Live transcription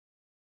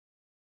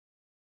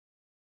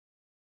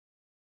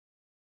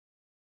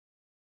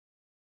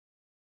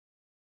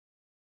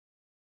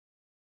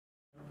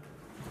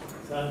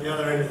at the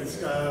other end of the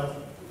scale,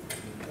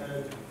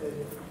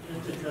 it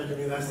just occurred to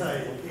me, they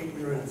say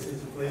ignorance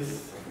is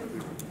bliss,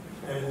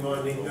 and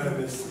my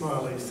nickname is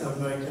Smiley,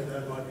 some make it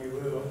that might be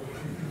well.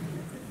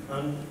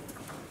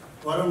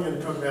 What I'm going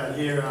to talk about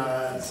here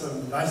are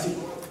some basic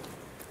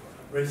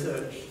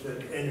research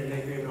that Andrew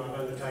Negri and I have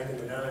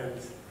undertaken at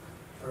AIOMRC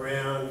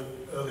around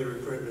early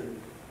recruitment.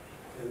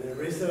 And the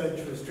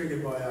research was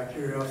triggered by our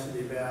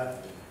curiosity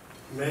about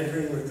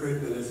measuring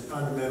recruitment as a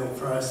fundamental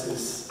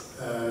process.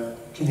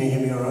 Can you hear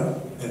me all right?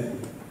 Yeah.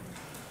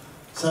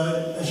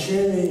 So,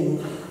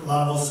 assuming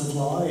larval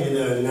supply,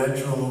 either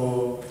natural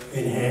or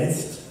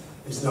enhanced,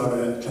 is not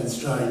a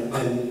constraint,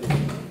 then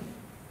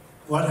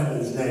what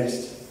happens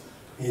next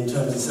in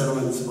terms of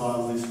settlement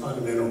survival is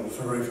fundamental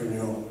for reef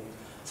renewal.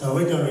 So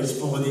we're going to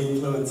explore the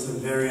influence of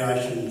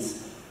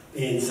variations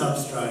in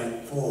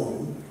substrate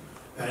form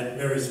at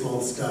very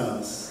small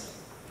scales.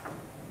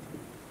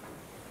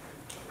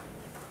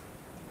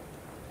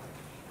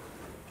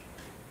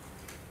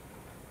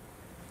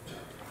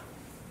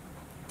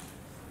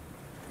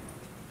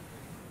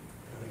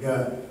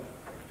 Go.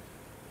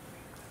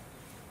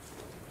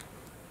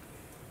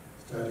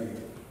 Start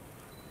again.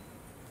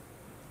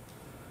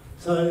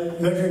 So,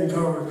 measuring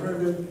coral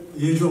recruitment, the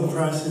usual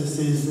process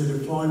is the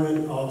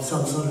deployment of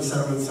some sort of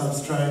settlement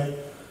substrate.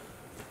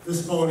 The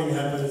spawning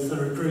happens, the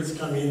recruits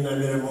come in, they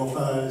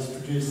metamorphose,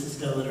 produce the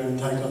skeleton,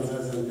 take on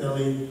those in the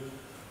belly.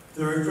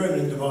 The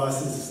recruitment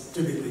devices,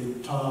 typically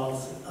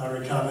tiles, are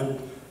recovered,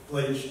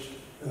 bleached,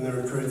 and the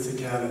recruits are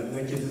counted. And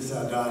that gives us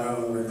our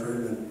data on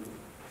recruitment.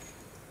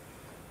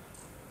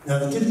 Now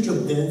the typical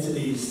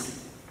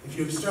densities, if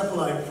you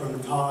extrapolate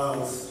from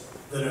tiles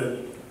that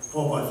are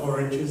 4 by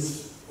 4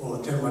 inches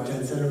or 10 by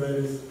 10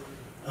 centimetres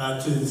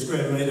to the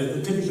square metre,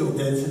 the typical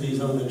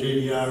densities on the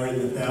GBR are in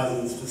the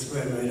thousands per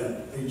square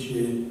metre each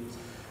year.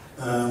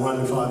 1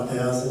 to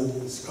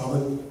 5,000 is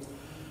common.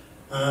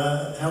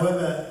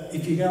 However,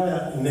 if you go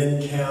out and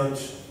then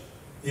count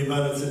the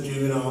abundance of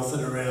juveniles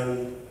that are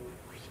around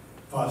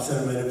 5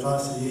 centimetre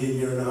plus a year,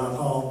 year and a half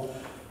old,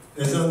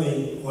 there's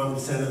only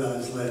 1% of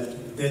those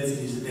left. The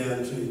densities are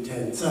down to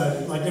 10.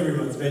 So, like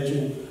everyone's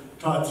mentioned,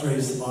 type 3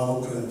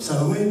 survival curve.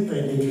 So we've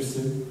been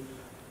interested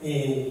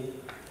in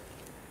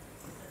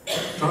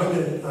trying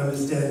to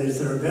understand, is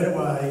there a better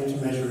way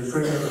to measure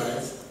recruitment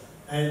rates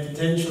and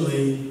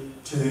potentially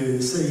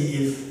to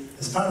see if,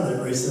 as part of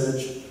that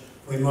research,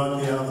 we might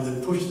be able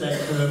to push that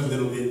curve a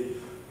little bit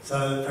so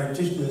that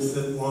practitioners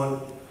that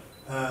want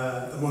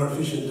a more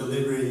efficient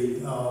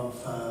delivery of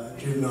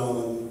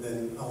juvenile and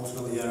then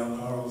ultimately adult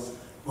corals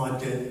might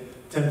get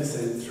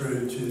 10%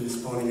 through to the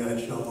spawning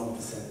age, not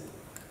 1%.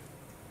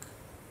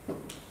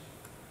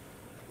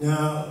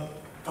 Now,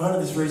 part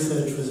of this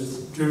research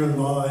was driven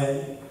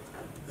by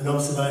an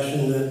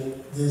observation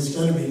that there's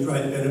going to be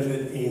great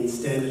benefit in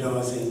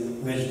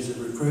standardising measures of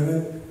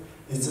recruitment.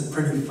 It's a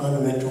pretty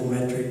fundamental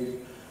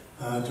metric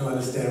to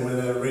understand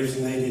whether reefs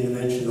need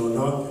intervention or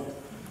not.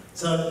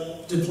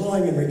 So,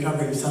 deploying and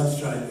recovering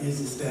substrate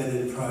is a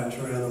standard approach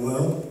around the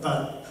world,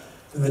 but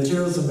the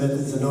materials and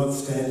methods are not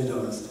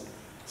standardised.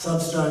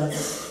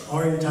 Substrates,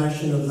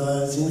 orientation of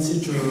those, in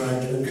situ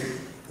arrangement,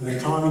 and the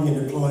timing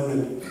and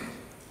deployment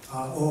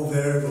are all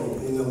variable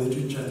in the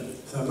literature,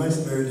 so it makes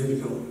it very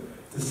difficult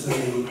to see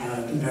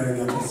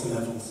comparing apples and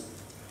apples.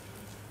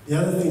 The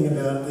other thing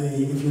about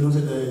if you look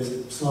at the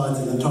slides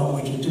in the top,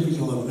 which are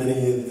typical of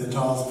many of the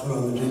tiles put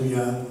on the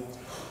GBR,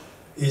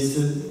 is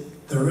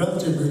that the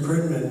relative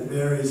recruitment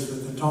varies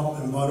with the top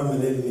and bottom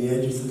and even the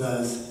edges of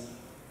those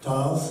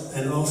tiles,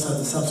 and also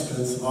the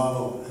subsequent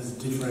survival has a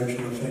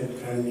differential effect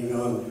depending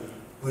on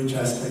which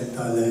aspect they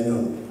land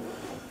on.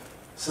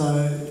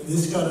 So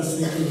this got us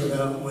thinking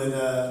about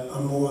whether a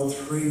more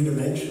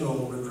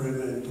three-dimensional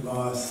recruitment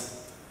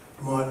device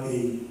might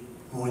be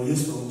more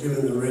useful,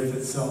 given the reef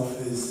itself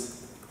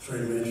is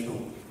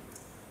three-dimensional.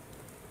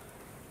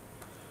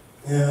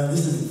 Now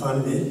this is the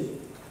fun bit,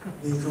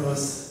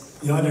 because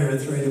the idea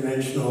of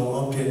three-dimensional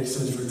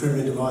objects as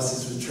recruitment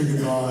devices was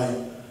triggered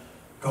by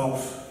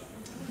golf.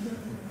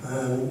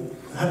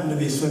 I happened to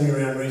be swimming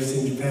around reefs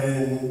in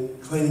Japan,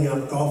 cleaning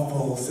up golf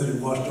balls that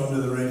had washed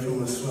onto the reef and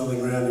were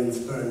swirling around in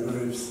sperm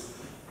grooves,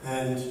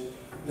 and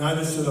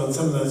noticed that on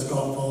some of those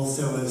golf balls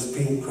there was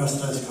pink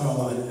crustose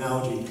coralline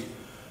algae.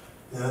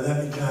 Now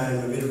that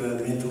became a bit of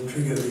a mental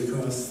trigger,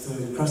 because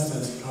the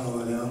crustose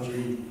coralline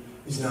algae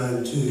is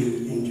known to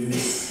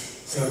induce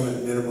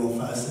settlement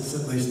metamorphosis,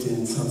 at least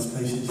in some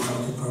species like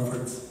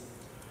acroporids.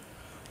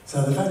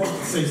 So the fact that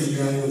the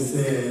CCA was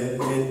there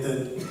meant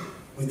that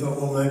we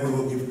thought, well, maybe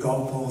we'll give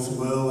golf balls a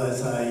whirl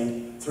as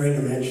a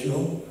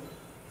three-dimensional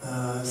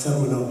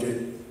settlement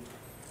object.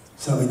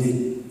 So we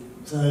did.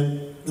 So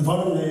the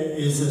bottom there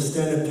is a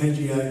standard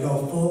PGA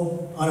golf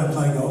ball. I don't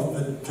play golf,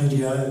 but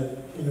PGA,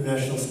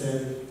 international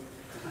standard.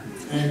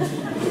 And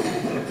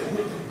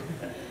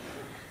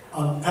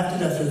I'll have to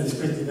go through this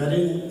quickly, but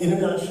in a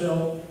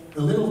nutshell,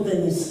 the little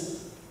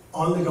things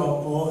on the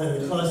golf ball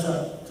and the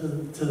close-up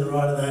to the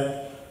right of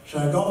that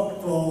show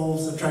golf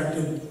balls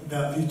attracted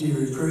about 50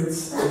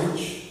 recruits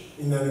each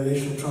in that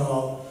initial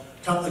trial.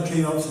 A couple of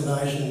key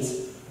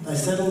observations. They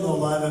settled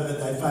all over, but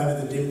they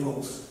favour the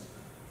dimples.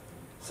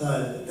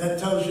 So that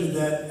tells you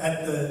that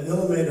at the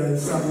millimetre and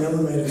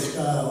sub-millimetre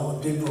scale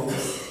of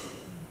dimples,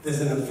 there's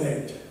an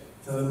effect.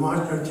 So the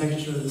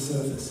micro-texture of the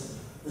surface.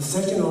 The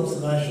second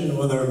observation,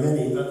 well there are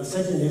many, but the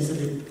second is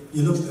that if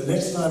you look at the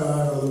next photo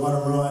over on the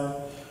bottom right,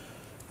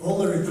 all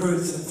the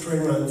recruits at 3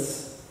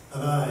 months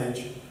of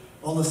age,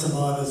 all the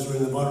survivors were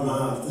in the bottom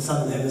half, the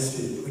southern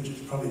hemisphere, which is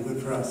probably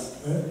good for us.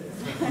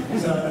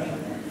 Yeah?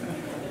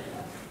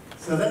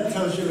 So that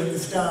tells you at the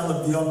scale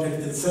of the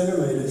object at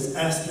centimetres,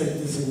 aspect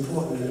is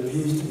important and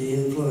appears to be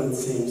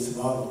influencing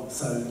survival.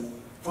 So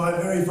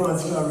very fine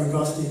scale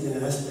rugosity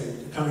and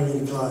aspect are coming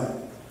into play.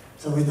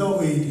 So we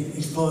thought we'd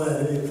explore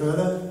that a bit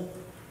further.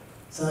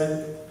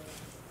 So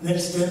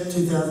next step,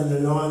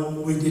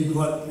 2009, we did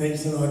what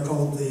Nancy and I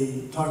called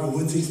the Tiger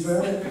Woods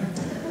experiment.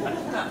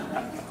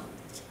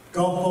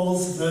 Golf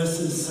balls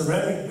versus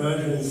ceramic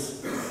versions,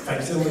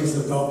 facsimiles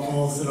of golf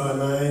balls that I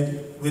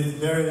made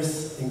with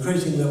various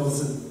increasing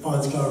levels of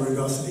fine scale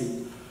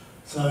rugosity.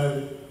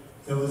 So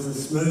there was a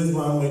smooth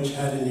one which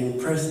had an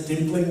impressed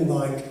dimpling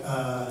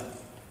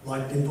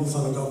like dimples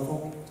on a golf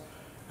ball,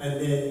 and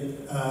then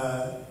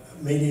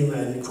medium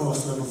and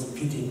coarse levels of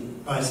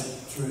pitting based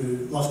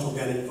through lost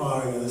organic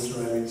firing of the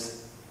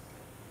ceramics.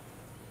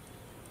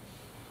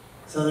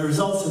 So the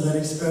results of that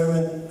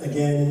experiment,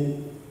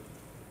 again,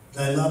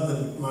 they love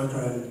the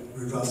micro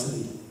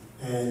rugosity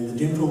and the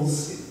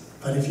dimples,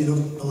 but if you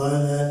look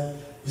below that,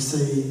 you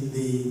see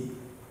the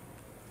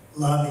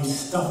larvae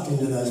stuffed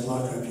into those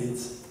micro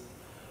pits.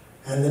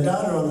 And the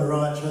data on the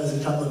right shows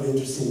a couple of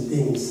interesting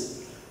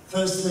things.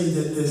 Firstly,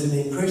 that there's an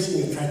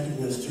increasing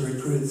attractiveness to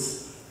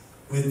recruits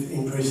with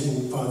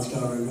increasing fine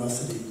scale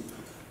rugosity.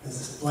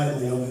 It's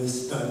blatantly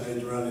obvious, don't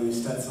need to run any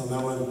stats on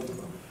that one.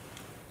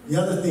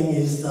 The other thing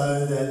is,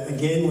 though, that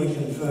again we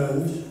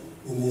confirmed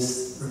in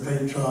this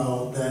repeat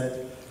trial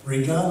that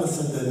regardless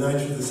of the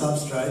nature of the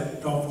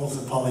substrate, golf balls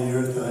of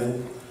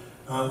polyurethane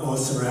or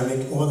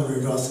ceramic or the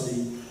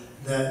rugosity,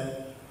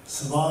 that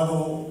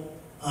survival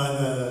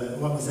over,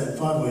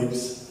 5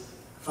 weeks,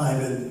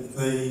 favoured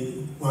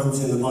the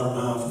ones in the bottom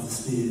half of the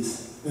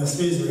spheres. Now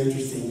spheres are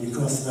interesting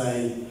because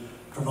they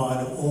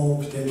provide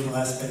all potential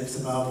aspects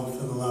available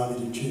for the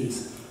larvae to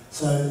choose.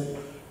 So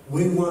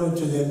we wanted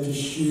to then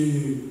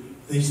pursue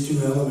these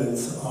two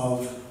elements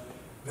of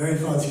very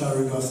fine scale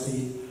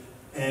rugosity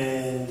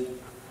and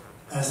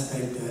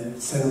aspect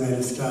at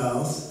centimetre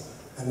scales,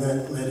 and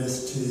that led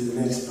us to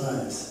the next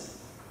phase,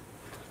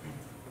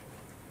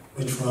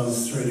 which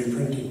was 3D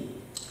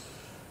printing.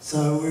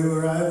 So we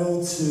were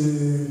able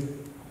to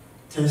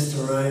test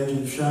a range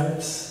of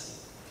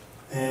shapes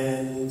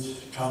and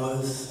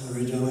colours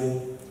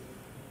originally.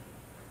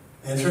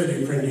 And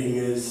 3D printing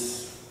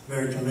is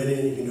very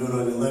convenient. You can do it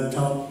on your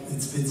laptop.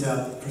 It spits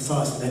out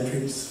precise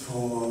metrics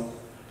for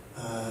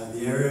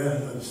the area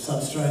of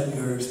substrate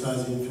you're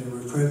exposing for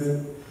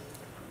recruitment.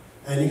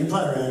 And you can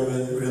play around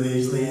with it really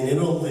easily. And in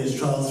all of these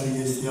trials, we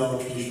used the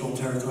old traditional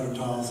terracotta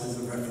tiles as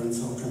a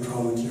reference or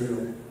control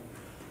material.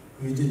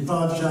 We did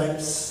 5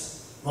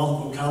 shapes,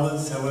 multiple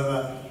colours.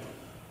 However,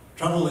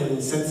 trouble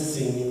in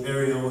censusing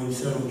very early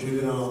settled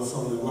juveniles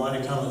on the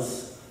lighter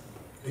colours,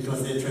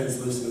 because they're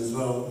translucent as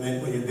well,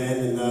 meant we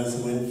abandoned those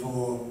and went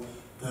for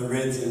the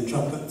reds and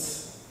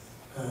chocolates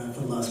for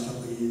the last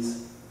couple of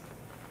years.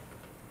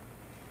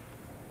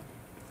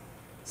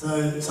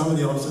 So some of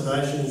the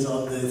observations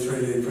of the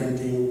 3D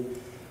printing,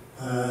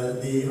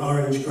 the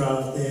orange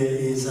graph there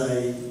is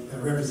a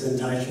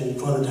representation,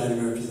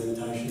 quantitative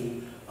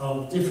representation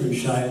of different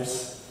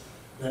shapes,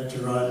 left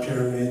to right,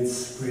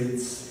 pyramids,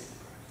 grids,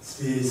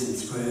 spheres and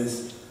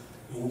squares,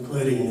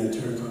 including the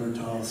terracotta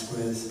tile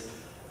squares.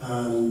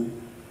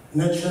 And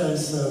that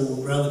shows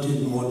some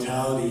relative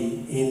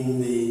mortality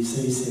in the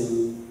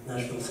CSIM,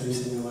 National Sea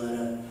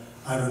Simulator,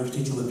 over a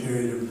particular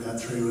period of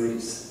about 3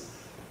 weeks.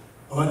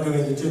 I won't go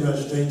into too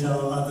much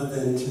detail other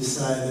than to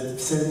say that the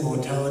percent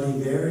mortality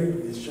varied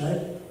with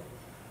shape.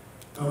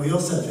 But we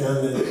also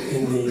found that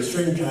in the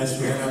extreme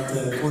case we had up to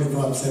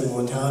 45%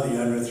 mortality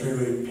over a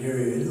 3-week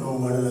period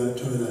on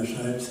two of those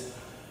shapes.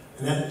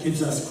 And that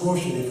gives us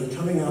caution. If we're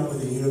coming up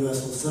with a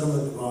universal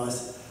settlement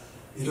device,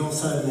 it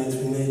also means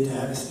we need to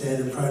have a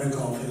standard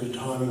protocol for the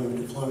timing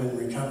of deployment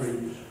and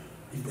recovery.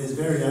 If there's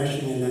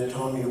variation in that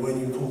timing of when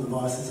you pull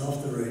devices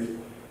off the reef,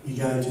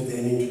 you're going to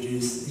then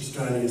introduce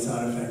extraneous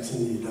artefacts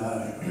into your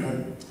data.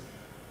 Right?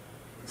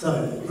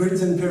 So,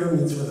 grids and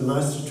pyramids were the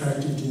most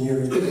attractive to new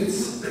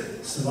recruits.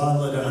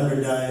 Survival at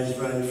 100 days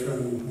ranged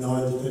from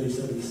 9 to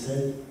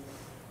 37%,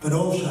 but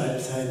all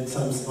shapes had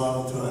some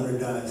survival to 100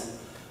 days.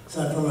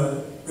 So from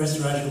a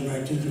restoration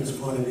practitioner's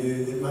point of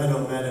view, it may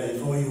not matter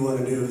if all you want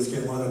to do is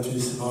get 1 or 2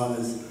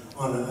 survivors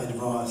on a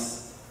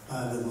device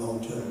over the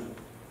long term.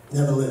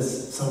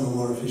 Nevertheless, some are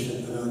more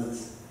efficient than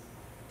others.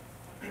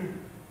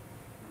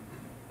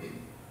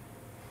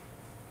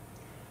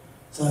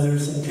 So there are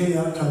some key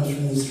outcomes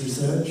from this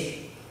research.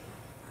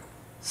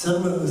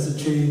 Settlement was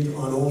achieved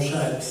on all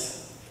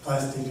shapes,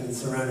 plastic and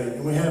ceramic,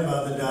 and we have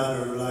other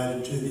data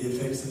related to the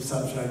effects of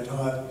substrate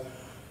type.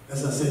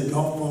 As I said,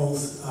 golf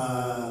balls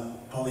are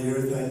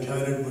polyurethane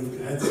coated.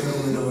 We've had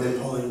settlement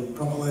on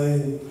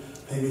polypropylene,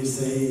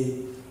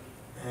 PVC,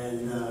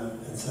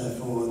 and so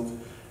forth.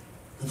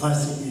 The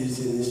plastic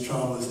used in this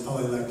trial was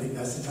polylactic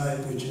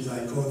acetate, which is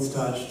a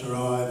cornstarch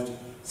derived,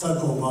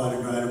 so-called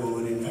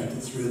biodegradable, but in fact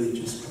it's really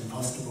just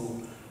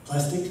compostable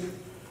plastic.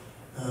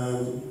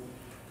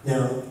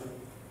 Now,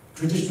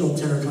 traditional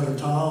terracotta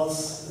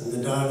tiles and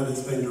the data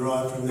that's been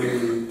derived from them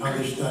in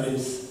published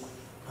studies,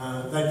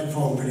 they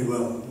perform pretty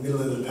well,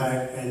 middle of the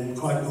pack, and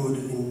quite good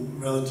in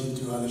relative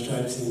to other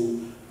shapes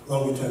in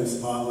longer term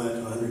survival out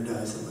to 100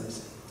 days at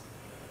least.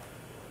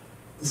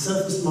 The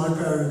surface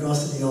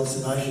micro-rugosity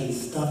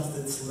observations, stuff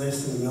that's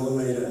less than a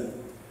millimetre,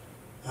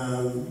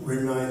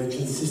 remain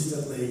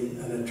consistently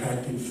an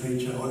attractive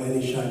feature on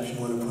any shapes you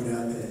want to put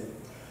out there.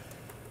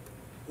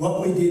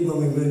 What we did when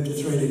we moved to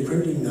 3D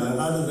printing though,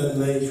 other than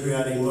me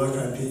creating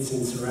micro pits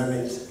in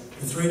ceramics,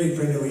 the 3D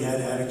printer we had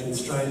a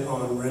constraint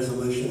on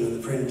resolution of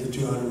the print to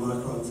 200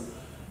 microns.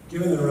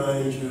 Given the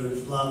range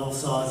of larval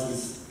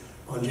sizes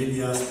on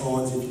GBR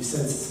spawns, if you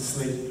census a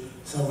slip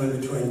somewhere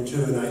between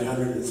 2 and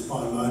 800 in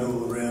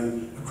spine-modal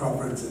around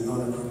acroporids and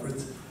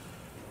non-acroporids,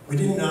 we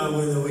didn't know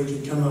whether we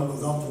could come up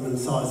with optimum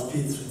sized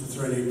pits with the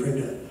 3D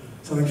printer.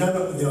 So we came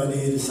up with the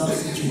idea to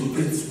substitute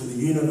pits with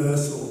a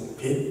universal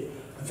pit,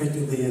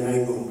 effectively an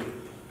angle.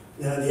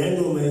 Now the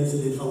angle means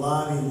that if a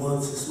larvae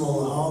wants a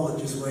smaller hole, it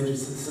just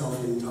wedges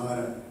itself in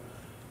tighter.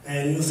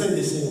 And you'll see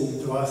this in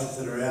devices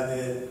that are out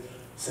there,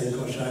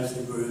 Sencor shapes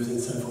and grooves and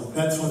so forth.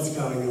 That's what's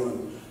going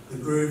on. The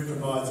groove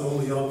provides all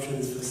the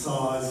options for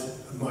size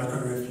of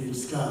micro-refuge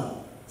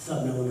scale,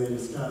 sub-millimetre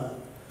scale.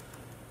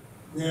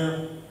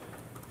 Now,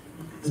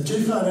 the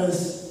two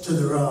photos to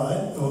the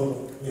right,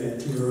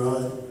 to your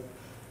right,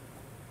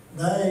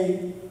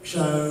 they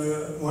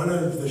show one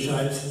of the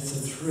shapes. It's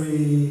a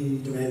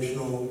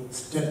three-dimensional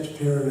stepped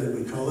pyramid,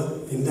 we call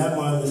it. In that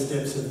one, the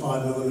steps are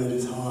 5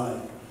 millimetres high.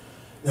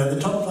 Now, the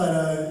top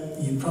photo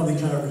you probably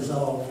can't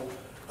resolve,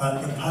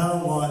 but the pale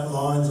white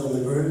lines on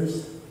the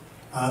grooves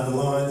are the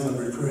lines of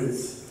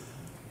recruits.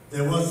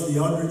 There was the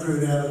odd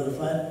recruit out on the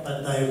flat,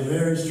 but they are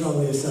very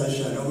strongly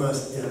associated,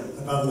 almost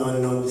above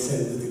 99%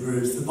 with the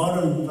grooves. The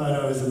bottom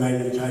photo is a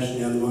magnification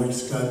down the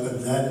microscope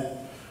of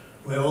that,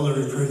 where all the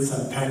recruits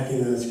are packed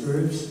in those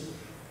grooves.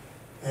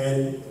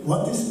 And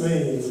what this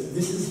means,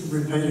 this is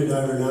repeated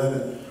over and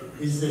over,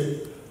 is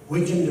that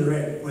we can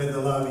direct where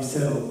the larvae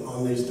settle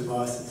on these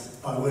devices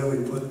by where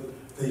we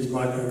put these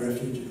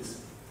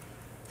micro-refuges.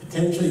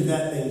 Potentially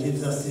that then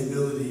gives us the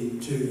ability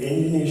to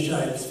engineer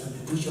shapes for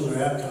particular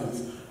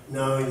outcomes,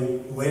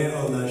 knowing where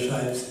on those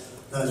shapes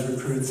those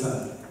recruits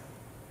are.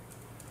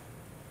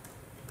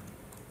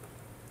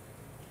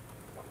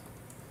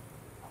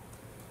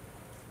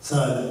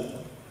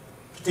 So,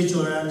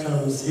 particular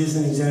outcomes, here's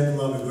an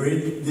example of a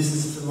grid. This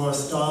is my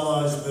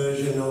stylised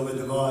version of a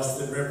device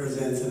that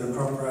represents an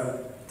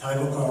Acropora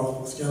table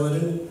coral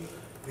skeleton,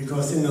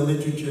 because in the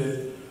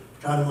literature,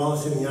 Carter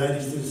Wallace in the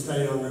 80s did a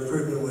study on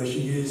recruitment where she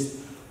used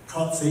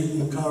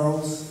cots-eaten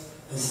corals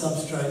as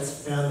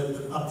substrates, found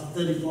that up to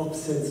 34%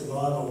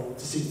 survival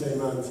to 16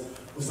 months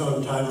was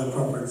on table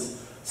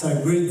acroporids.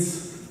 So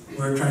grids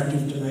were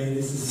attractive to me.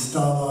 This is a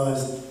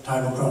stylised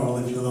table coral,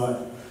 if you like.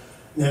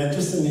 Now,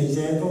 just an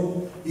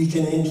example, you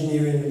can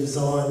engineer in a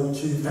design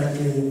to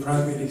factor in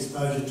appropriate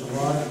exposure to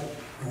light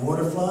and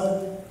water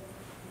flow,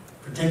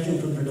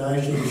 protection from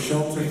predation,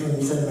 shelter from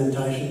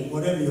sedimentation,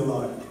 whatever you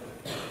like.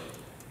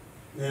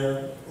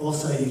 Now,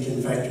 also you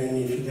can factor in,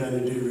 if you're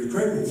going to do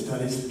recruitment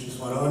studies, which is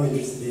what I'm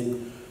interested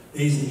in,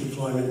 ease of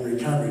deployment and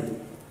recovery.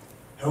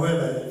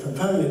 However, for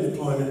permanent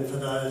deployment for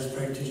those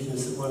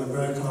practitioners that want to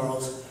grow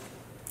corals,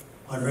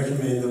 I'd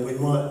recommend that we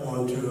might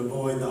want to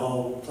avoid the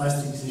whole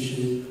plastics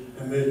issue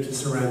and move to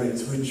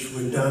ceramics, which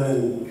we've done,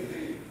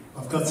 and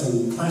I've got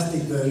some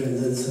plastic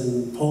versions and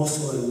some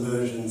porcelain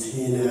versions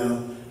here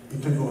now.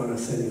 If people want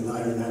to see me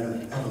later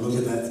and have a look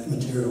at that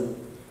material.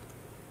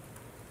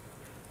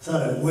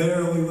 So, where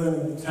are we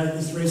going to take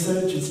this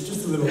research? It's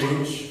just a little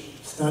niche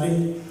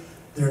study.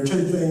 There are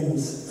two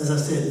themes. As I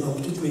said, I'm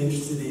particularly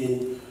interested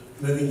in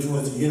moving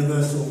towards a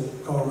universal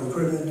coral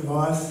recruitment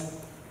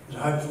device that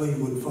hopefully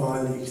would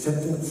find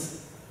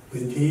acceptance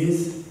with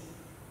peers,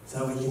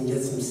 so we can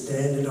get some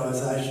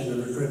standardisation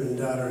of recruitment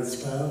data at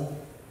scale.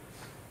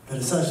 But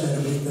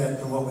associated with that,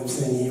 and what we've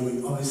seen here,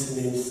 we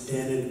obviously need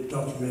standard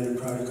documented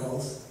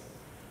protocols.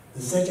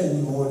 The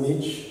second, more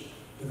niche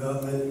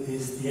development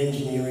is the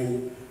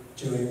engineering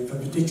for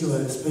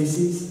particular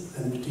species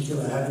and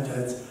particular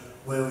habitats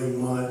where we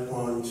might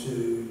want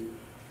to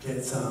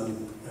get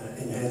some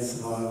enhanced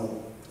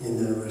survival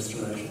in the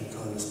restoration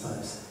kind of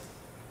space.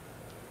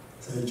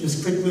 So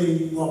just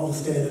quickly, what will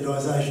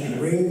standardisation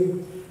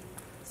bring?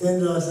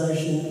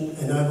 Standardisation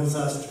enables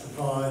us to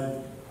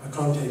provide a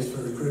context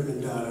for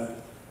recruitment data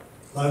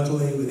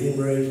locally,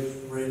 within reef,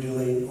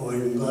 regionally, or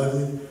even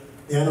globally.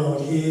 The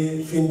analogue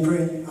here,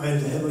 FinPrint,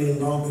 aims are heavily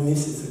involved in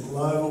this. It's a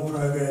global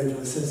program to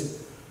assess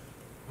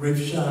reef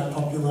shark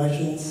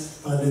populations,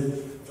 funded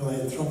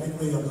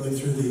philanthropically, I believe,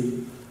 through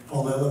the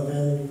Paul Allen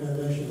Family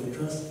Foundation or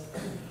Trust.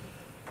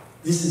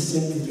 This is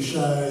simply to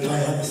show they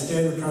have a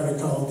standard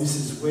protocol. This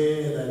is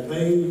where they've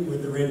been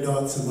with the red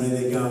dots and where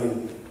they're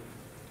going.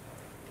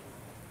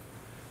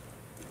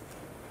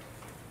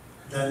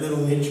 That little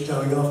niche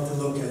going off to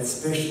look at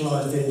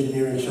specialised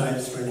engineering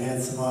shapes for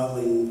enhanced survival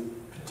in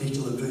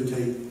particular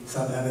boutique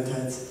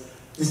subhabitats.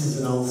 This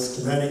is an old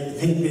schematic. The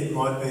pink bit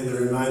might be the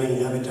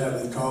remaining habitat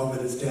with coral,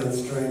 but it's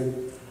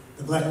downstream.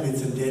 The black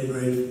bits are dead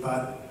reef,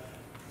 but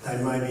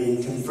they may be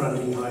in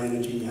confronting high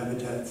energy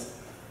habitats.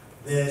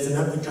 There's an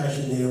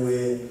application there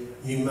where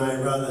you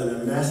may, rather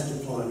than a mass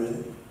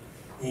deployment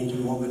into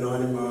more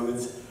benign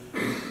environments,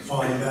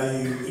 find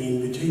value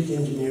in boutique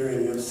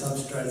engineering of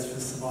substrates for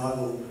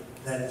survival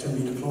that can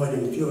be deployed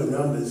in fewer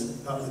numbers,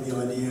 but with the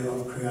idea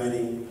of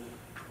creating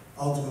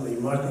ultimately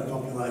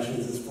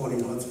micro-populations and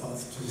spawning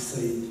hotspots to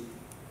seed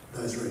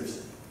those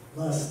reefs.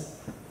 Last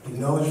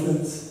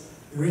acknowledgements.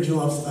 The original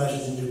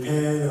observations in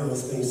Japan I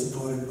was being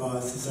supported by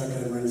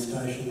Sasako Marine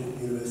Station,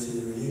 University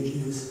of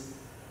Ryukyu's.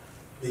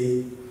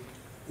 The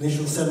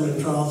initial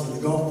settlement trials of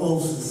the golf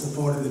balls with the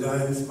support of the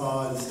domes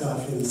by the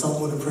staff in the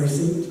saltwater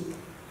precinct.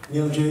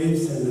 Neil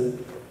Jeeves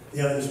and the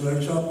IOMRC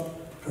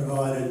workshop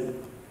provided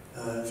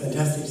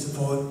fantastic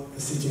support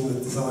assisting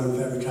with design and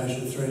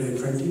fabrication of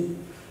 3D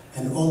printing,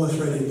 and all the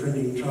 3D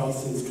printing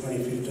trials since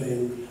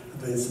 2015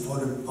 have been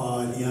supported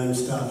by the IOMRC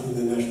staff in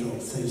the National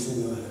Sea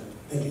Simulator.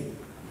 Thank you.